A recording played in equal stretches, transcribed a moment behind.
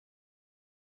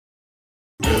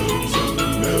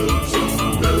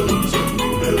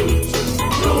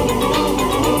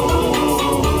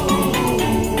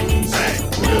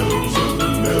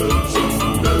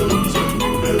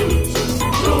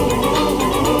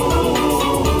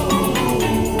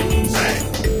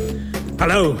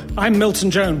Hello, I'm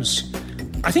Milton Jones.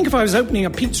 I think if I was opening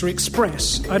a Pizza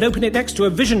Express, I'd open it next to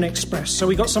a Vision Express, so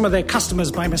we got some of their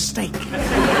customers by mistake.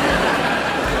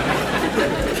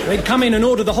 They'd come in and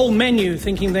order the whole menu,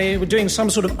 thinking they were doing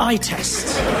some sort of eye test.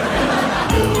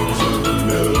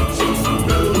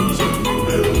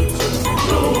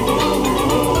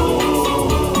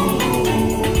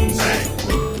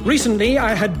 Recently,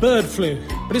 I had bird flu,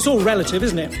 but it's all relative,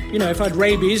 isn't it? You know, if I had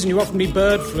rabies and you offered me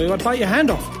bird flu, I'd bite your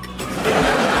hand off.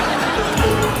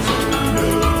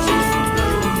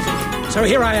 So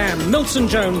here I am, Milton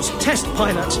Jones, test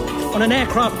pilot, on an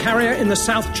aircraft carrier in the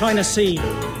South China Sea,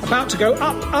 about to go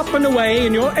up and away,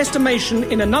 in your estimation,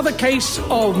 in another case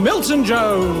of Milton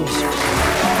Jones.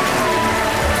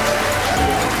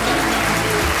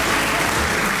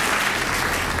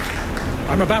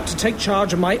 I'm about to take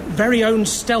charge of my very own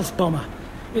stealth bomber.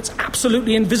 It's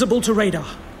absolutely invisible to radar,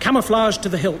 camouflaged to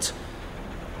the hilt.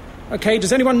 OK,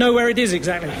 does anyone know where it is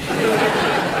exactly?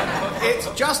 It's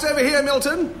just over here,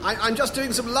 Milton. I'm just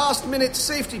doing some last-minute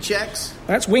safety checks.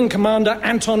 That's Wing Commander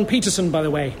Anton Peterson, by the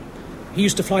way. He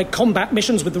used to fly combat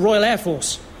missions with the Royal Air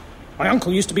Force. My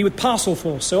uncle used to be with Parcel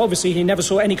Force, so obviously he never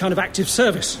saw any kind of active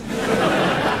service.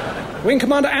 Wing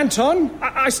Commander Anton,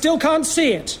 I still can't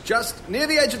see it. Just near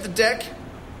the edge of the deck.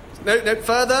 No,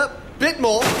 further. Bit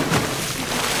more.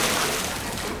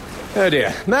 Oh,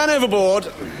 dear. Man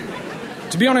overboard.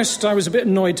 To be honest, I was a bit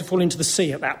annoyed to fall into the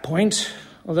sea at that point,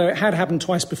 although it had happened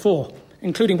twice before,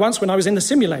 including once when I was in the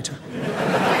simulator.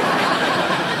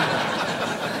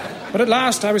 But at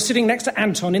last, I was sitting next to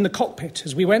Anton in the cockpit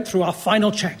as we went through our final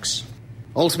checks.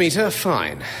 Altimeter,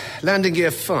 fine. Landing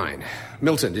gear, fine.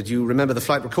 Milton, did you remember the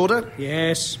flight recorder?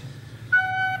 Yes.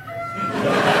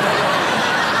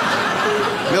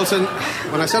 Milton,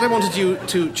 when I said I wanted you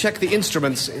to check the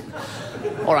instruments...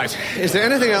 All right, is there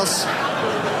anything else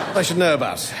I should know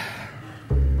about?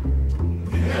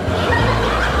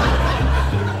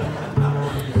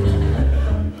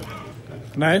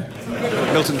 No.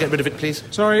 Milton, get rid of it, please.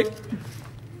 Sorry.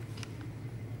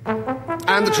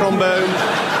 And the trombone.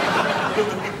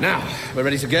 Now, we're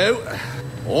ready to go.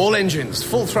 All engines,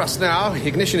 full thrust now.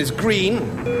 Ignition is green.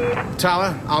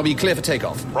 Tower, I'll be clear for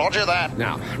takeoff. Roger that.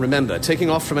 Now, remember, taking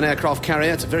off from an aircraft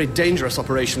carrier, it's a very dangerous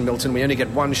operation, Milton. We only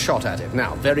get one shot at it.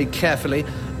 Now, very carefully,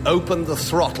 open the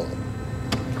throttle.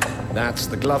 That's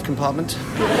the glove compartment.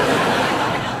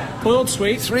 Boiled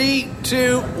sweet. 3,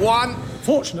 2, 1...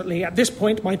 Fortunately, at this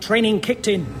point, my training kicked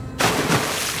in.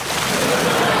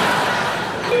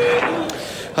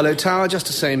 Hello, Tower. Just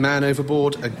to say, man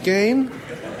overboard again.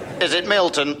 Is it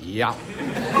Milton? Yeah.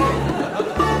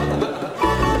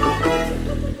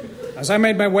 As I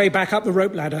made my way back up the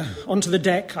rope ladder, onto the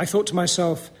deck, I thought to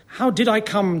myself, how did I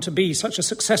come to be such a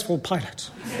successful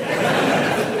pilot?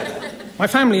 My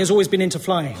family has always been into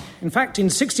flying. In fact, in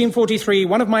 1643,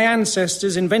 one of my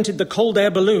ancestors invented the cold air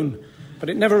balloon, but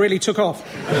it never really took off.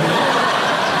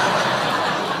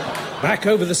 Back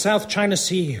over the South China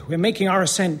Sea, we're making our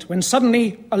ascent, when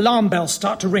suddenly alarm bells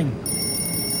start to ring.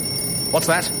 What's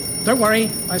that? Don't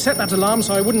worry, I set that alarm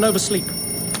so I wouldn't oversleep.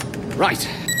 Right.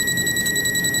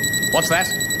 What's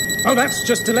that? Oh, that's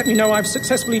just to let me know I've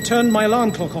successfully turned my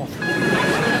alarm clock off.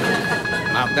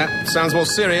 Now, that sounds more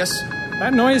serious.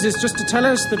 That noise is just to tell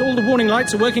us that all the warning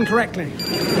lights are working correctly.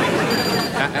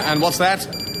 And what's that?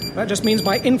 That just means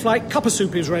my in-flight cuppa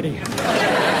soup is ready.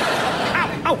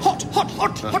 Ow, hot.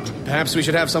 Perhaps we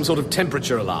should have some sort of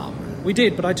temperature alarm. We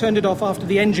did, but I turned it off after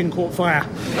the engine caught fire.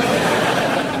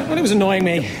 Well, it was annoying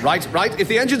me. Right. If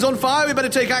the engine's on fire, we better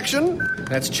take action.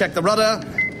 Let's check the rudder.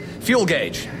 Fuel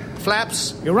gauge.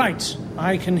 Flaps. You're right.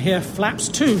 I can hear flaps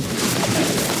too.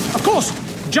 Of course,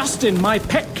 Justin, my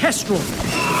pet kestrel.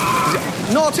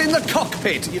 Not in the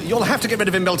cockpit. You'll have to get rid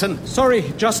of him, Milton. Sorry,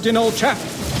 Justin, old chap.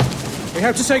 We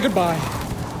have to say goodbye.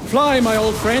 Fly, my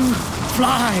old friend.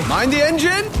 Fly. Mind the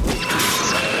engine.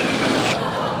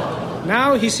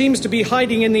 Now he seems to be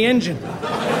hiding in the engine.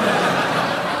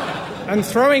 And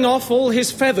throwing off all his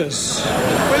feathers.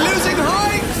 We're losing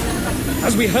height!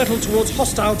 As we hurtled towards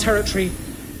hostile territory,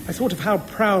 I thought of how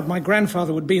proud my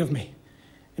grandfather would be of me.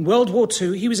 In World War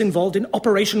II, he was involved in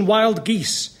Operation Wild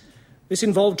Geese. This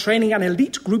involved training an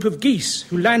elite group of geese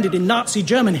who landed in Nazi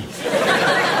Germany.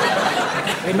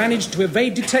 They managed to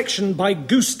evade detection by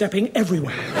goose-stepping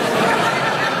everywhere.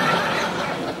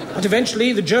 But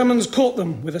eventually, the Germans caught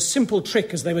them with a simple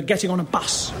trick as they were getting on a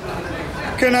bus.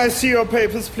 Can I see your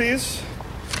papers, please?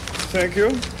 Thank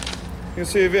you. You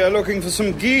see, we are looking for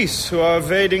some geese who are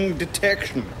evading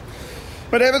detection.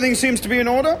 But everything seems to be in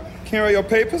order. Here are your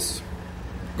papers.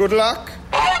 Good luck.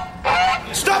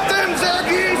 Stop them, there,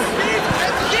 geese!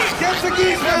 Get the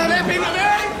geese, man! Let him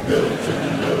away!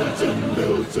 Milton,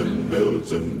 Milton, Milton.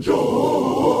 Milton Jones.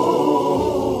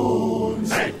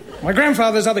 Hey. My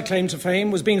grandfather's other claim to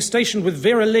fame was being stationed with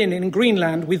Vera Lynn in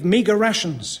Greenland with meagre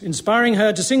rations, inspiring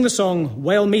her to sing the song,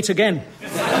 Whale Meet Again.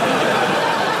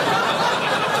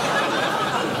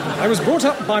 I was brought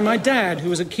up by my dad, who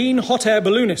was a keen hot air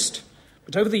balloonist.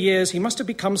 But over the years, he must have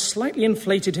become slightly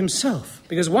inflated himself,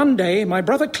 because one day, my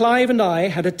brother Clive and I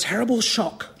had a terrible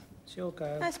shock. It's your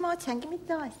go. That's my turn. Give me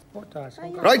dice. What dice?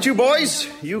 Right, you boys.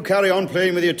 You carry on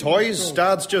playing with your toys.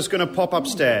 Dad's just going to pop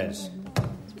upstairs.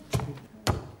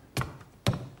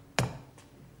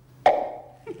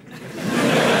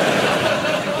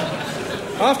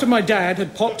 After my dad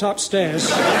had popped upstairs,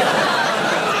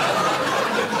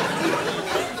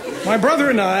 my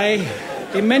brother and I,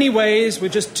 in many ways, were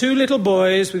just two little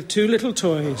boys with two little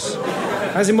toys,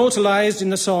 as immortalised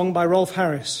in the song by Rolf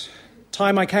Harris,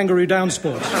 Tie My Kangaroo Down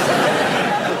Sport.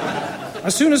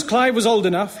 As soon as Clive was old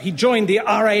enough, he joined the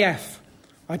RAF.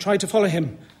 I tried to follow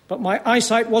him, but my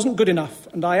eyesight wasn't good enough,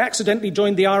 and I accidentally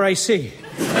joined the RAC.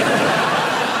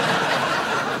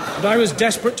 But I was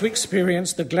desperate to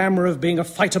experience the glamour of being a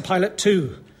fighter pilot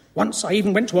too. Once I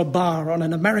even went to a bar on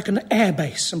an American air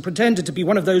base and pretended to be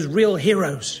one of those real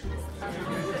heroes.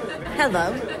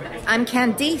 Hello, I'm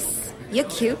Candice. You're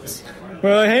cute.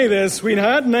 Well, hey there,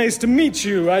 sweetheart. Nice to meet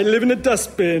you. I live in a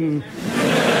dustbin.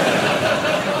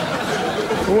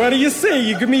 What do you say?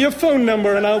 You give me your phone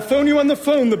number and I'll phone you on the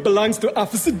phone that belongs to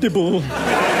Officer Dibble.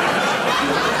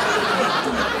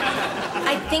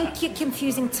 I think you're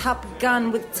confusing Top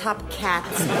Gun with Top Cat.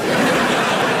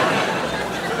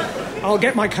 I'll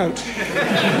get my coat.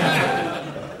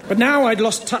 But now I'd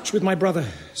lost touch with my brother,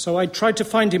 so I tried to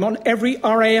find him on every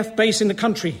RAF base in the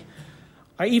country.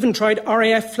 I even tried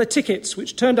RAF for tickets,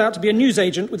 which turned out to be a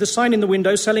newsagent with a sign in the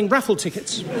window selling raffle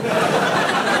tickets.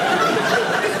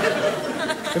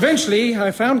 Eventually,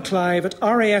 I found Clive at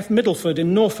RAF Middleford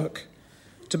in Norfolk.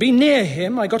 To be near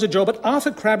him, I got a job at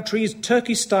Arthur Crabtree's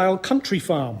Turkey-style country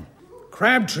farm.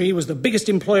 Crabtree was the biggest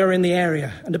employer in the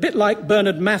area, and a bit like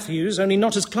Bernard Matthews, only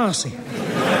not as classy.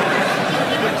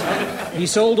 He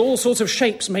sold all sorts of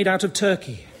shapes made out of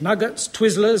turkey, nuggets,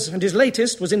 Twizzlers, and his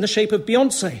latest was in the shape of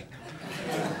Beyoncé,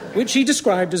 which he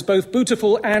described as both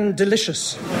beautiful and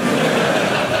delicious.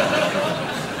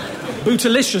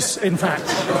 Bootalicious, in fact.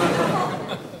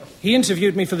 He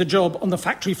interviewed me for the job on the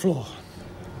factory floor.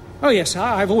 Oh, yes,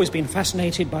 I've always been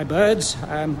fascinated by birds.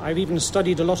 I've even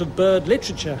studied a lot of bird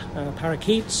literature.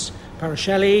 Parakeets,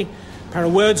 Parashelley,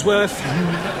 Parawordsworth.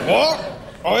 What?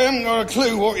 I haven't got a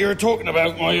clue what you're talking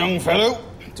about, my young fellow.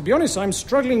 To be honest, I'm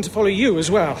struggling to follow you as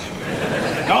well.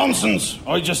 Nonsense.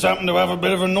 I just happen to have a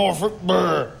bit of a Norfolk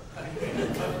burr.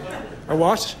 A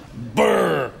what?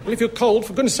 Burr. Well, if you're cold,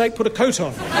 for goodness sake, put a coat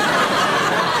on.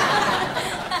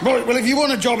 Right, well, if you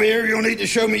want a job here, you'll need to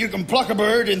show me you can pluck a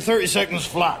bird in 30 seconds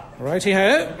flat.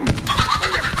 Righty-ho.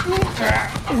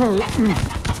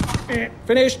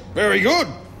 Finished. Very good.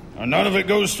 And none of it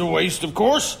goes to waste, of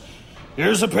course.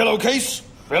 Here's a pillowcase.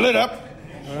 Fill it up.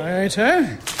 Righto.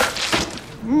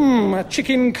 A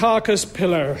chicken carcass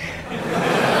pillow.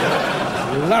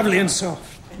 Lovely and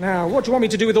soft. Now, what do you want me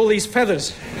to do with all these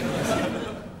feathers?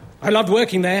 I loved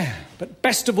working there, but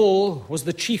best of all was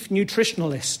the chief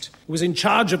nutritionalist, who was in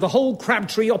charge of the whole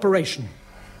Crabtree operation.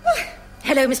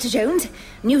 Hello, Mr. Jones.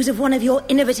 News of one of your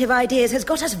innovative ideas has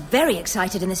got us very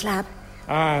excited in this lab.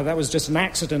 That was just an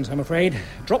accident, I'm afraid.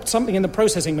 Dropped something in the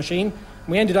processing machine, and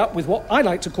we ended up with what I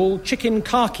like to call chicken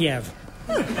Kharkiv.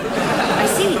 I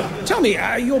see. Tell me,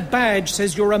 your badge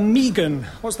says you're a Megan.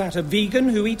 What's that, a vegan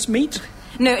who eats meat?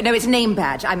 No, it's name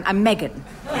badge. I'm Megan.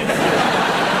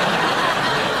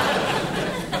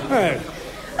 Oh.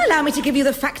 Allow me to give you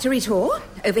the factory tour.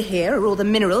 Over here are all the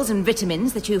minerals and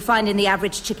vitamins that you find in the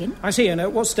average chicken. I see, and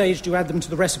at what stage do you add them to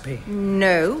the recipe?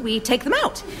 No, we take them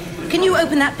out. Can you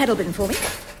open that pedal bin for me?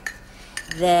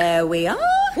 There we are.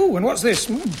 Oh, and what's this?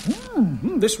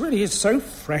 This really is so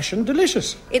fresh and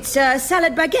delicious. It's a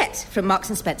salad baguette from Marks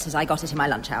and Spencer's. I got it in my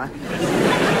lunch hour.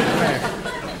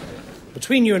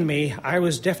 Between you and me, I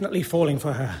was definitely falling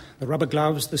for her. The rubber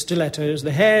gloves, the stilettos,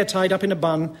 the hair tied up in a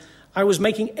bun. I was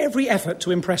making every effort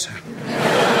to impress her.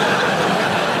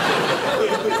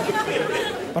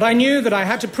 But I knew that I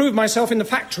had to prove myself in the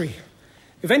factory.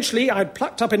 Eventually, I'd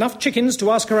plucked up enough chickens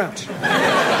to ask her out.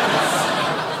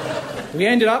 We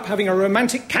ended up having a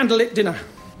romantic candlelit dinner.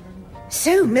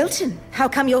 So, Milton, how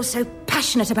come you're so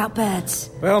passionate about birds?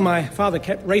 Well, my father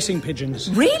kept racing pigeons.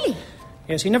 Really?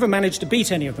 Yes, he never managed to beat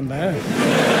any of them, though.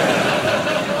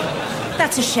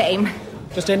 That's a shame.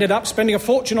 Just ended up spending a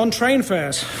fortune on train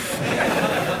fares.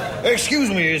 Excuse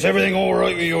me, is everything all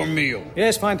right with your meal?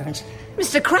 Yes, fine, thanks.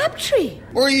 Mr. Crabtree.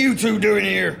 What are you two doing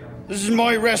here? This is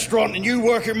my restaurant and you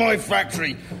work in my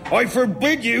factory. I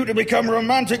forbid you to become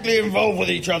romantically involved with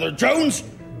each other. Jones,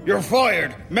 you're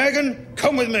fired. Megan,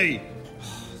 come with me.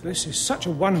 This is such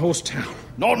a one-horse town.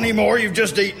 Not anymore, you've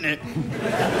just eaten it.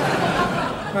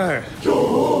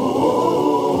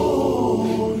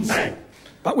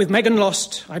 But with Megan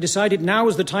lost, I decided now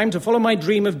was the time to follow my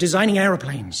dream of designing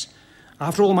aeroplanes.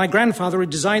 After all, my grandfather had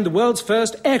designed the world's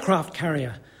first aircraft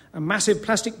carrier, a massive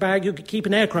plastic bag you could keep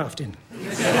an aircraft in.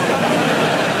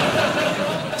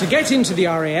 To get into the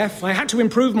RAF, I had to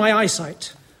improve my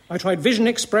eyesight. I tried Vision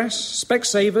Express,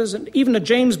 Specsavers, and even a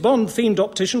James Bond-themed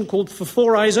optician called For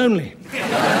Four Eyes Only.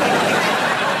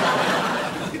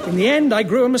 In the end, I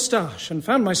grew a moustache and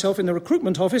found myself in the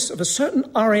recruitment office of a certain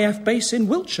RAF base in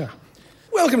Wiltshire.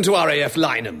 Welcome to RAF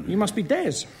Lynham. You must be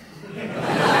Des.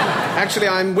 Actually,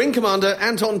 I'm Wing Commander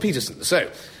Anton Peterson.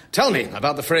 So, tell me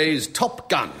about the phrase Top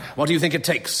Gun. What do you think it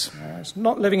takes? It's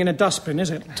not living in a dustbin, is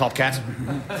it? Top Cat.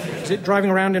 Is it driving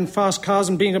around in fast cars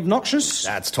and being obnoxious?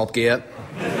 That's Top Gear.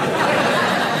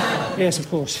 Yes, of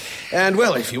course. And,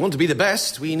 well, if you want to be the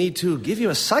best, we need to give you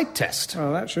a sight test.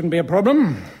 Well, that shouldn't be a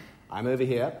problem. I'm over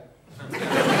here.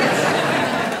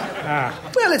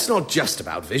 Well, it's not just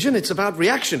about vision, it's about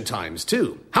reaction times,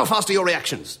 too. How fast are your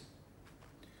reactions?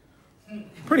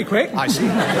 Pretty quick. I see.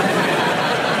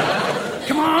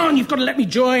 Come on, you've got to let me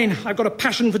join. I've got a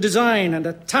passion for design and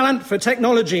a talent for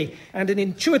technology and an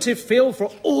intuitive feel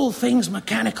for all things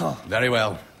mechanical. Very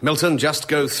well. Milton, just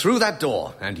go through that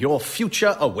door and your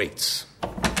future awaits.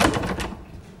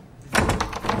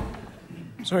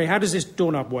 Sorry, how does this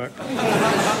doorknob work?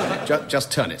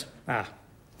 Just turn it.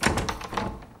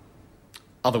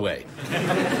 Other way.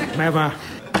 Clever.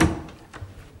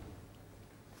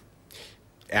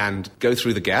 And go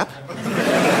through the gap.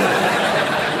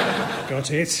 Got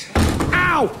it.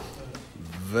 Ow!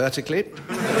 Vertically.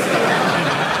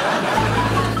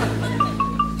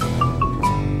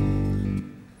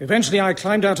 Eventually, I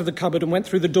climbed out of the cupboard and went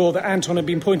through the door that Anton had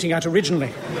been pointing at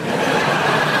originally.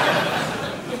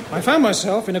 I found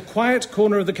myself in a quiet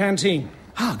corner of the canteen.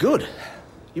 Ah, good.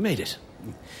 You made it.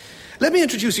 Let me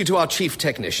introduce you to our chief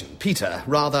technician, Peter,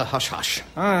 rather hush-hush.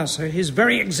 Ah, so his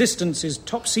very existence is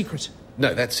top secret.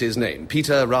 No, that's his name,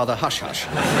 Peter, rather hush-hush.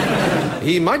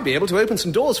 He might be able to open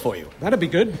some doors for you. That'd be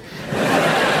good.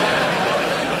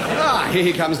 Here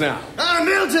he comes now.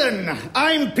 Milton,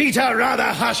 I'm Peter Rather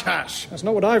Hush-Hush. That's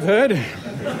not what I've heard.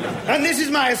 And this is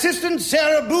my assistant,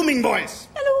 Sarah Booming Voice.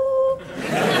 Hello.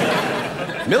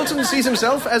 Milton sees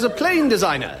himself as a plane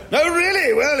designer. Oh,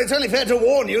 really? Well, it's only fair to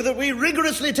warn you that we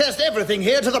rigorously test everything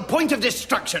here to the point of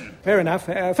destruction. Fair enough.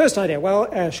 First idea.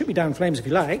 Well, shoot me down flames if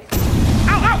you like. Ow,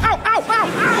 ow, ow, ow, ow,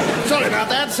 ow! Sorry about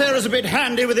that. Sarah's a bit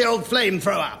handy with the old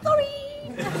flamethrower. Sorry.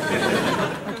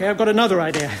 Okay, I've got another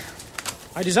idea.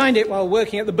 I designed it while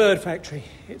working at the bird factory.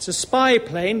 It's a spy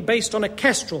plane based on a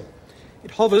kestrel.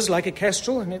 It hovers like a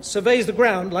kestrel and it surveys the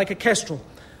ground like a kestrel.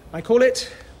 I call it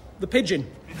the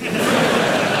pigeon.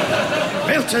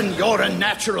 Milton, you're a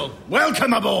natural.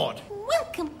 Welcome aboard.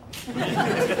 Welcome.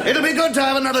 It'll be good to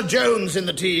have another Jones in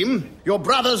the team. Your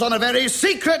brother's on a very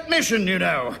secret mission, you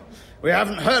know. We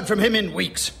haven't heard from him in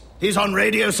weeks. He's on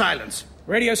radio silence.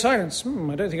 Radio silence?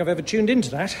 I don't think I've ever tuned into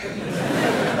that.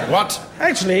 What?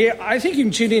 Actually, I think you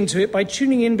can tune into it by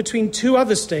tuning in between two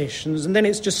other stations, and then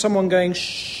it's just someone going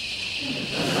shh.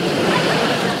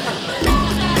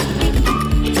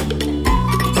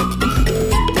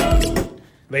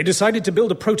 They decided to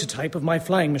build a prototype of my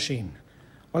flying machine.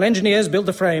 While engineers built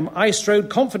the frame, I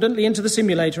strode confidently into the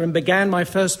simulator and began my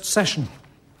first session.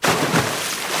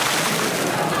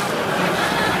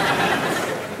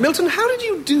 Milton, how did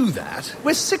you do that?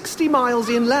 We're 60 miles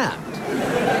inland.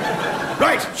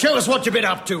 Right, show us what you've been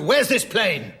up to. Where's this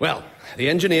plane? Well, the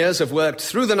engineers have worked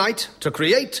through the night to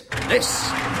create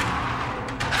this.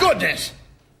 Goodness.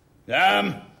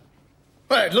 Well,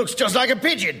 it looks just like a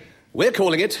pigeon. We're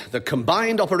calling it the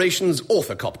Combined Operations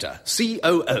Orthocopter,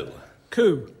 COO.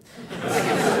 Coup.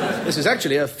 This is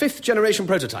actually a 5th-generation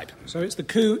prototype. So it's the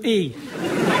Coup-E.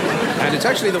 And it's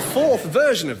actually the 4th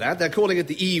version of that. They're calling it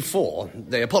the E04.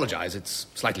 They apologise, it's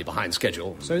slightly behind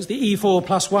schedule. So it's the E4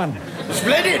 plus 1.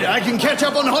 Splendid, I can catch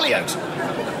up on Hollyoaks.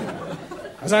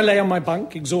 As I lay on my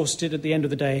bunk, exhausted at the end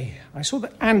of the day, I saw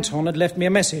that Anton had left me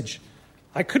a message.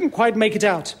 I couldn't quite make it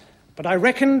out, but I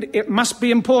reckoned it must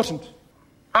be important.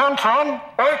 Anton,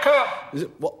 wake up! Is it,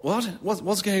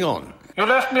 what's going on? You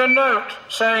left me a note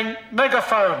saying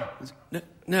megaphone.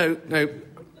 No.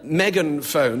 Megan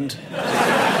phoned.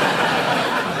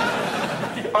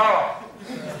 Oh.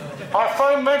 I'll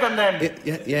phone Megan then.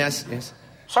 Yes.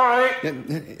 Sorry.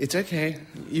 It's okay.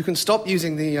 You can stop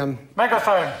using the,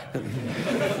 Megaphone.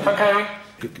 Okay.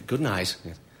 Good night.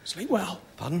 Yes. Sleep well.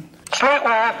 Pardon? Sleep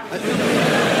well.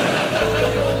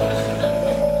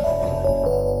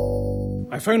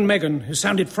 I phoned Megan, who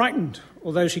sounded frightened,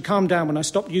 although she calmed down when I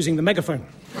stopped using the megaphone.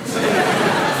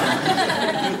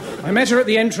 I met her at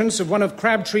the entrance of one of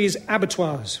Crabtree's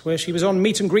abattoirs, where she was on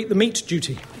meet and greet the meat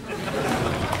duty.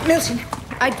 Milton,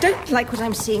 I don't like what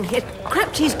I'm seeing here.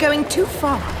 Crabtree's going too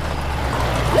far.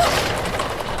 Look!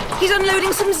 He's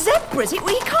unloading some zebras. He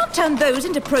can't turn those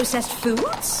into processed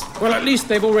foods. Well, at least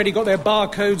they've already got their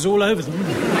barcodes all over them.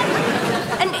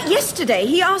 And yesterday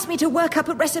he asked me to work up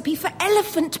a recipe for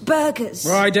elephant burgers.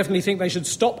 Well, I definitely think they should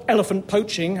stop elephant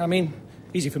poaching. I mean,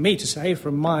 easy for me to say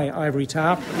from my ivory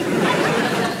tower.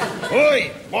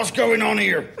 Oi, what's going on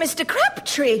here? Mr.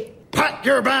 Crabtree. Pack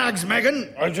your bags,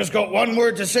 Megan. I've just got one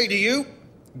word to say to you.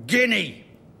 Guinea.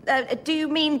 Do you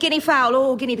mean Guinea fowl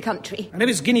or Guinea the country? And if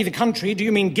it's Guinea the country, do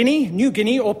you mean Guinea, New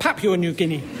Guinea, or Papua New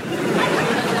Guinea?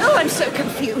 Oh, I'm so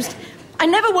confused. I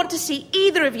never want to see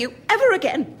either of you ever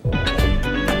again.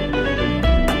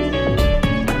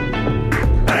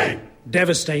 Hey!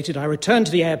 Devastated, I returned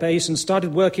to the airbase and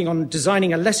started working on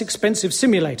designing a less expensive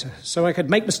simulator so I could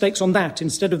make mistakes on that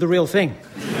instead of the real thing.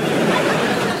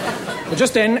 But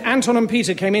just then, Anton and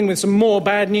Peter came in with some more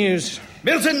bad news.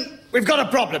 Milton, we've got a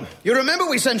problem. You remember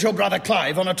we sent your brother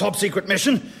Clive on a top-secret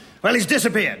mission? Well, he's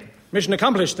disappeared. Mission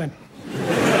accomplished, then.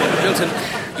 Milton,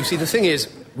 you see, the thing is,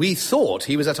 we thought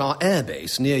he was at our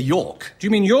airbase near York. Do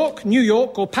you mean York, New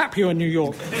York, or Papua New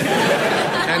York?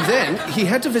 And then he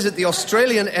had to visit the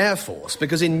Australian Air Force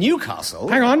because in Newcastle...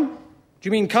 Hang on. Do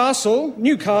you mean Castle,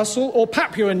 Newcastle, or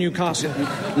Papua Newcastle?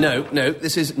 No,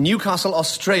 this is Newcastle,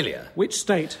 Australia. Which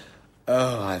state?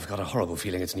 Oh, I've got a horrible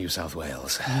feeling it's New South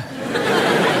Wales. Do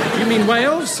you mean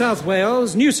Wales, South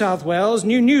Wales, New South Wales,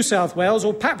 New South Wales,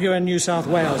 or Papua New South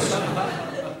Wales?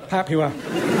 Papua.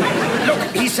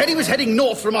 Look, he said he was heading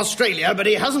north from Australia, but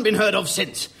he hasn't been heard of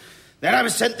since. Then I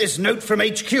was sent this note from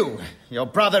HQ. Your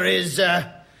brother is,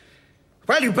 well,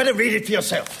 you better read it for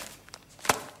yourself.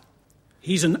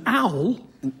 He's an owl?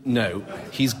 No,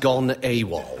 he's gone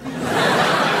AWOL.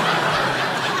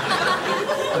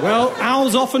 Well,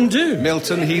 owls often do.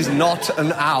 Milton, he's not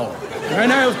an owl.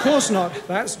 No, of course not.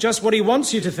 That's just what he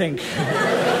wants you to think.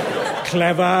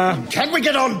 Clever. Can we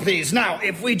get on, please? Now,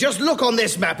 if we just look on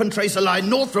this map and trace a line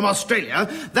north from Australia,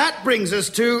 that brings us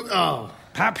to,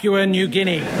 Papua New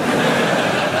Guinea.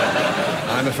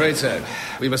 I'm afraid so.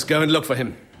 We must go and look for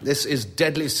him. This is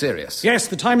deadly serious. Yes,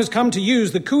 the time has come to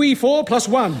use the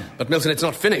QE4+1. But, Milton, it's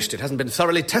not finished. It hasn't been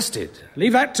thoroughly tested.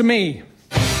 Leave that to me.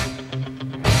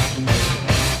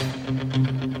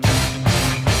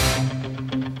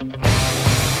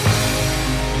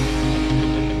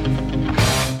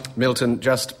 Milton,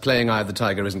 just playing Eye of the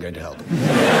Tiger isn't going to help.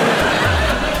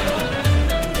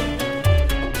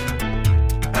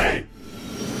 Hey!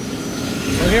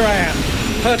 So here I am,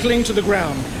 hurtling to the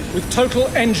ground, with total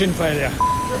engine failure.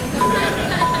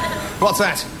 What's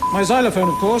that? My xylophone,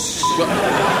 of course. Well,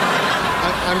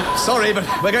 I'm sorry, but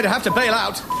we're going to have to bail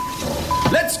out.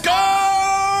 Let's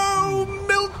go!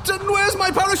 Milton, where's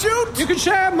my parachute? You can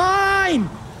share mine!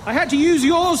 I had to use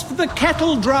yours for the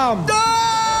kettle drum. No!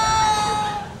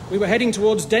 We were heading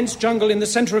towards dense jungle in the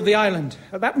centre of the island.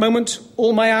 At that moment,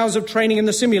 all my hours of training in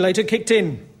the simulator kicked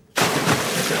in.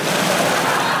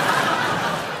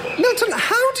 Milton,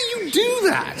 how do you do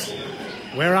that?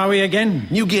 Where are we again?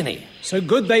 New Guinea. So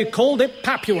good they called it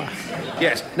Papua.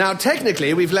 Yes. Now,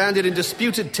 technically, we've landed in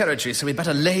disputed territory, so we'd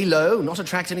better lay low, not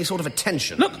attract any sort of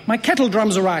attention. Look, my kettle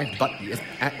drum's arrived. But,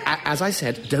 as I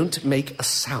said, don't make a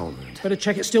sound. Better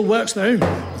check it still works, though.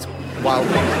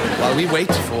 While we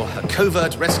wait for a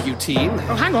covert rescue team...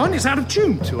 Oh, hang on, it's out of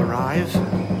tune. ...to arrive...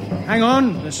 Hang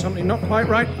on, there's something not quite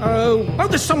right. Oh,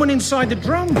 there's someone inside the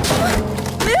drum.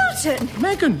 Milton!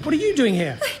 Megan, what are you doing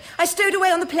here? I stowed away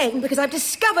on the plane because I've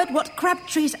discovered what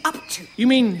Crabtree's up to. You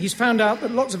mean he's found out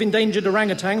that lots of endangered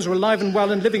orangutans are alive and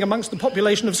well and living amongst the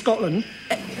population of Scotland?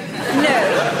 No,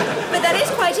 but that is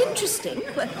quite interesting.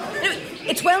 Well, no,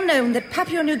 it's well known that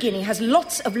Papua New Guinea has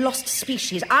lots of lost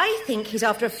species. I think he's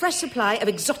after a fresh supply of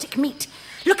exotic meat.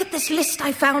 Look at this list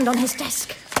I found on his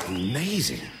desk.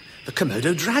 Amazing. The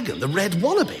Komodo dragon, the red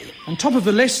wallaby. On top of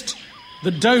the list,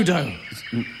 the dodo.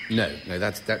 No,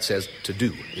 that says to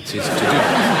do. It says to do.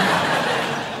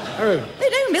 Oh.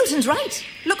 No, Milton's right.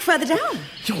 Look further down.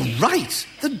 You're right.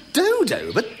 The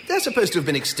dodo. But they're supposed to have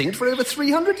been extinct for over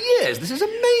 300 years. This is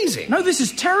amazing. No, this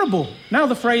is terrible. Now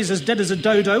the phrase as dead as a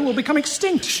dodo will become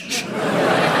extinct. Shh.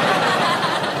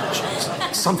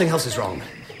 Something else is wrong.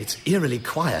 It's eerily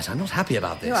quiet. I'm not happy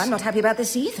about this. No, I'm not happy about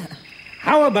this either.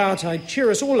 How about I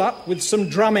cheer us all up with some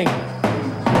drumming?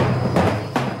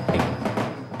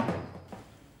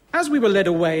 as we were led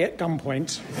away at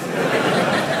gunpoint,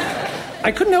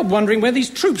 I couldn't help wondering where these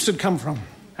troops had come from.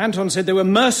 Anton said they were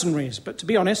mercenaries, but to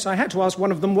be honest, I had to ask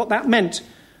one of them what that meant.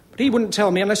 But he wouldn't tell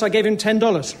me unless I gave him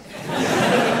 $10.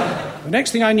 The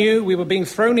next thing I knew, we were being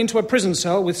thrown into a prison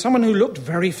cell with someone who looked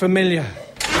very familiar.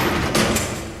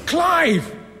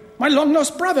 Clive! My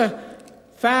long-lost brother!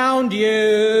 Found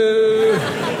you!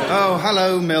 Oh,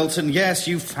 hello, Milton. Yes,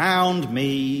 you found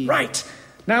me. Right.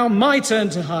 Now my turn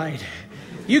to hide.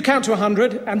 You count to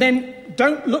 100, and then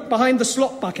don't look behind the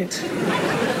slot bucket.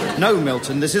 No,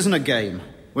 Milton, this isn't a game.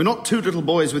 We're not two little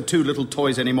boys with two little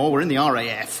toys anymore. We're in the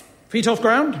RAF. Feet off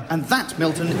ground? And that,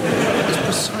 Milton, is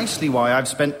precisely why I've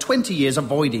spent 20 years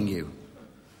avoiding you.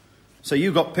 So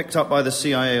you got picked up by the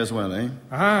CIA as well, eh?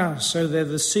 Ah, so they're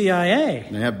the CIA.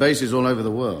 They have bases all over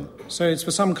the world. So it's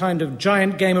for some kind of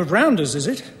giant game of rounders, is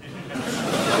it?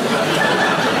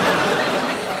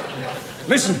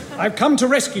 Listen, I've come to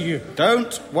rescue you.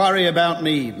 Don't worry about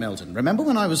me, Milton. Remember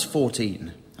when I was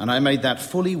 14 and I made that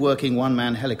fully working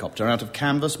one-man helicopter out of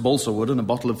canvas, balsa wood and a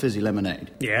bottle of fizzy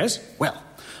lemonade? Yes? Well,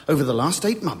 over the last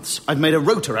 8 months, I've made a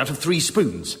rotor out of 3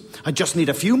 spoons. I just need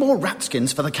a few more rat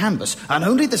skins for the canvas, and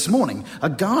only this morning, a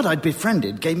guard I'd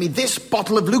befriended gave me this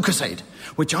bottle of Lucasade,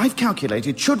 which I've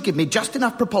calculated should give me just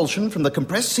enough propulsion from the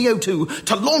compressed CO2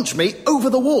 to launch me over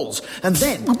the walls, and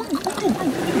then...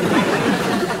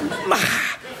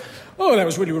 Oh, that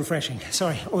was really refreshing.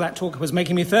 Sorry, all that talk was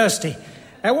making me thirsty.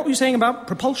 What were you saying about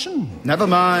propulsion? Never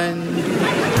mind.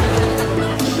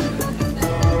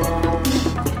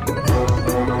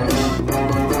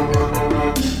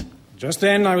 Just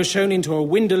then, I was shown into a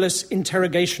windowless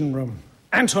interrogation room.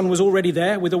 Anton was already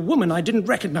there with a woman I didn't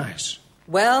recognize.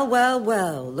 Well, well,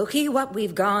 well, looky what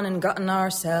we've gone and gotten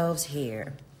ourselves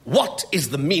here. What is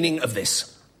the meaning of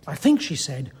this? I think she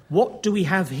said, what do we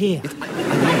have here?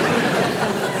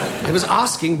 I was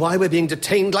asking why we're being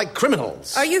detained like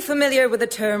criminals. Are you familiar with the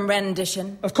term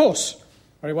rendition? Of course.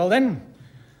 Very well then.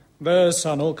 The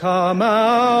sun'll come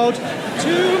out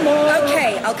tomorrow.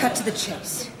 Okay, I'll cut to the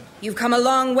chase. You've come a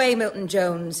long way, Milton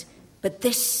Jones, but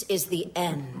this is the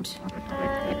end.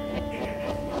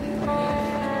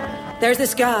 There's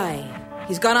this guy.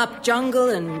 He's gone up jungle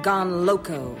and gone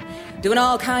loco, doing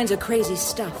all kinds of crazy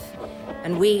stuff.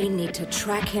 And we need to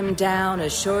track him down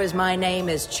as sure as my name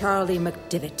is Charlie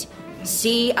McDivitt,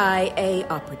 CIA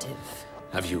operative.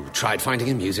 Have you tried finding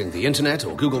him using the internet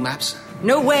or Google Maps?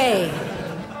 No way.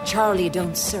 Charlie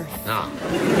don't surf. Ah.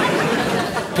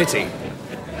 Pity.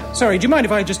 Sorry, do you mind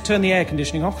if I just turn the air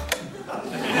conditioning off?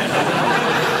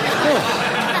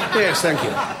 Oh, yes, thank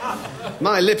you.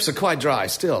 My lips are quite dry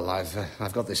still.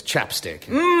 I've got this chapstick.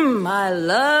 I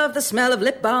love the smell of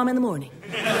lip balm in the morning.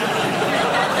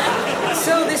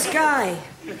 So this guy,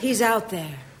 he's out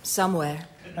there, somewhere.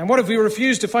 And what if we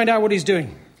refuse to find out what he's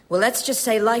doing? Well, let's just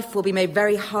say life will be made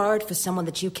very hard for someone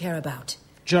that you care about.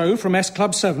 Joe from S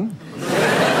Club 7?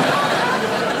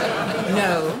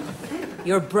 No,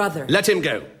 your brother. Let him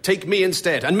go. Take me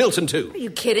instead, and Milton too. Are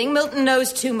you kidding? Milton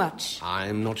knows too much.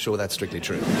 I'm not sure that's strictly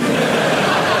true.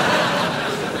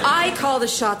 I call the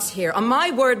shots here. On my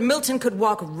word, Milton could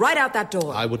walk right out that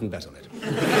door. I wouldn't bet on it.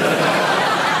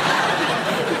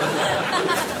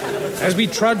 As we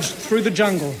trudged through the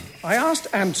jungle, I asked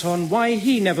Anton why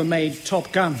he never made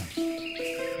Top Gun.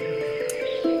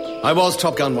 I was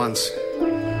Top Gun once,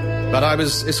 but I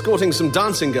was escorting some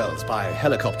dancing girls by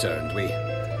helicopter, and we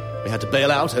had to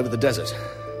bail out over the desert.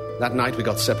 That night we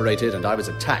got separated, and I was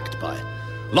attacked by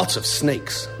lots of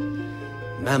snakes.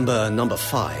 Mamba number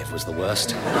 5 was the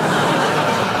worst.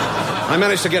 I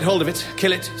managed to get hold of it,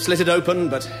 kill it, slit it open,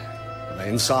 but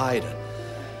inside,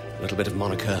 a little bit of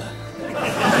Monaco.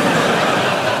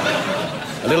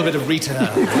 A little bit of Rita.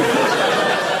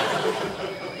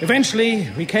 Eventually,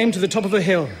 we came to the top of a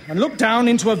hill and looked down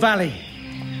into a valley.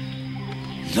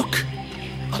 Look,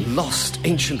 a lost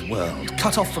ancient world,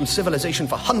 cut off from civilization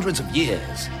for hundreds of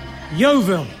years.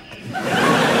 Yeovil.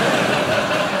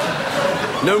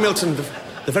 No, Milton,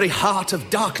 the very heart of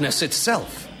darkness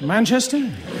itself. Manchester?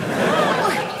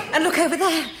 Oh, and look over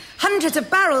there. Hundreds of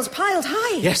barrels piled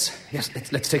high. Yes,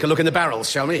 let's take a look in the barrels,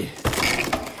 shall we?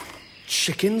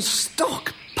 Chicken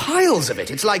stock. Piles of it.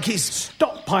 It's like he's...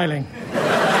 Stockpiling.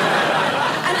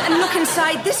 And look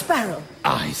inside this barrel.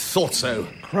 I thought so.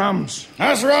 Crumbs.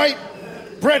 That's right.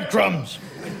 Breadcrumbs.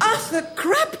 Arthur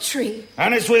Crabtree.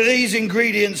 And it's with these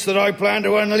ingredients that I plan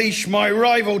to unleash my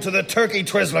rival to the turkey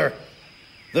twizzler.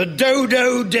 The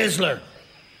Dodo Dizzler.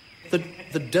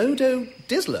 The Dodo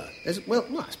Dizzler? Well,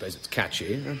 I suppose it's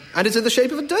catchy. And it's in the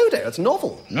shape of a dodo. It's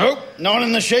novel. Nope, not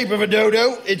in the shape of a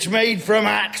dodo. It's made from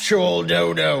actual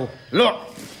dodo. Look.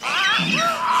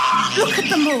 Look at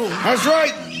them all. That's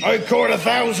right. I caught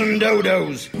 1,000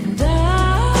 dodos.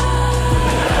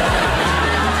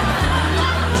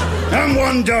 And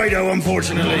one dido,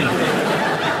 unfortunately.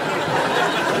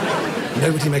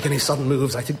 Nobody make any sudden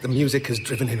moves. I think the music has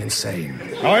driven him insane.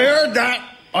 I heard that.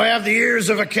 I have the ears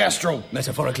of a kestrel.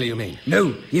 Metaphorically, you mean?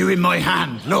 No, you're in my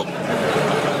hand. Look.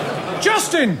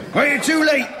 Justin! Are you too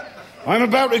late? I'm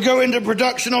about to go into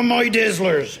production on my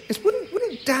Dizzlers.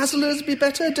 Wouldn't Dazzlers be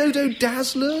better? Dodo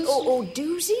Dazzlers? Or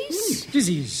doozies?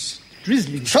 Dizzies.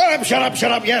 Drizzlies.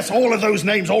 Shut up. Yes, all of those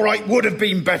names, all right, would have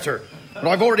been better. But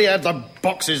I've already had the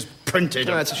boxes printed.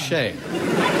 Oh, that's a shame.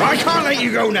 I can't let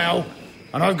you go now.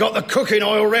 And I've got the cooking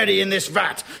oil ready in this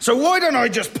vat. So why don't I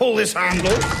just pull this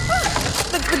handle?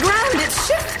 The ground, it's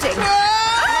shifting.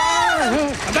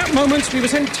 At that moment, we were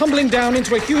sent tumbling down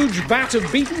into a huge vat of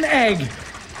beaten egg,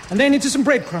 and then into some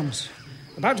breadcrumbs,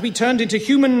 about to be turned into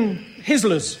human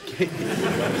hizzlers.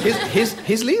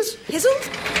 Hizzlies?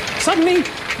 Hizzled? Suddenly,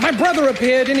 my brother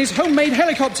appeared in his homemade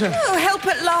helicopter. Oh, help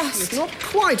at last. Not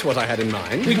quite what I had in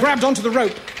mind. We grabbed onto the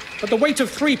rope, but the weight of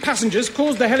 3 passengers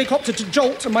caused the helicopter to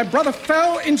jolt, and my brother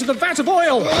fell into the vat of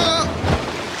oil.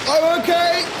 I'm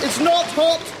okay. It's not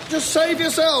hot. Just save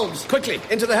yourselves. Quickly,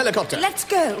 into the helicopter. Let's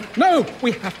go. No,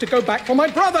 we have to go back for my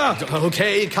brother.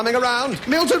 Okay, coming around.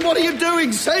 Milton, what are you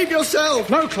doing? Save yourself.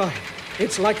 No, Clive.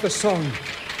 It's like the song.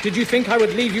 Did you think I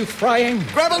would leave you frying?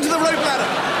 Grab onto the rope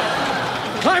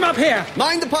ladder. Climb up here.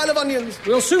 Mind the pile of onions.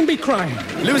 We'll soon be crying.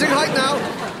 Losing height now.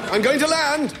 I'm going to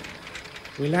land.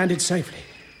 We landed safely,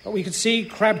 but we could see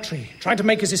Crabtree trying to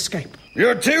make his escape.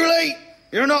 You're too late.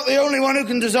 You're not the only one who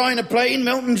can design a plane,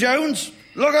 Milton Jones.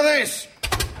 Look at this.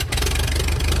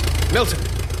 Milton,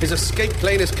 his escape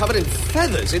plane is covered in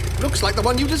feathers. It looks like the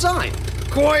one you designed.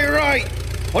 Quite right.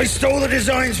 I stole the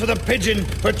designs for the pigeon,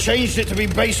 but changed it to be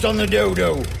based on the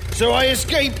dodo. So I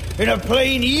escape in a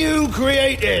plane you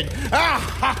created.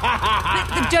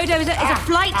 The dodo is a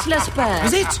flightless bird.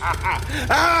 Is it?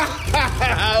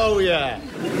 Oh, yeah.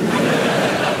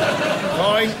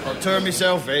 Fine, I'll turn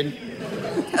myself in.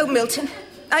 Oh, Milton,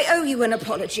 I owe you an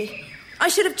apology. I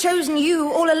should have chosen you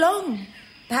all along.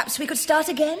 Perhaps we could start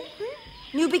again?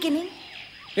 New beginning?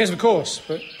 Yes, of course,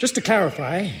 but just to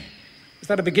clarify, is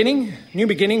that a beginning, new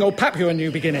beginning, or Papua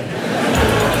new beginning?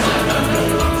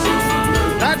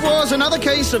 That was Another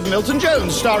Case of Milton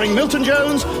Jones, starring Milton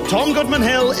Jones, Tom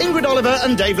Goodman-Hill, Ingrid Oliver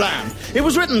and Dave Lamb. It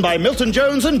was written by Milton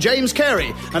Jones and James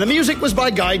Carey, and the music was by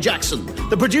Guy Jackson.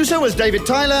 The producer was David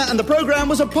Tyler, and the programme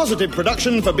was a Positive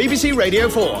production for BBC Radio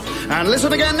 4. And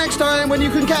listen again next time when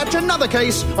you can catch another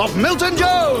case of Milton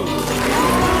Jones!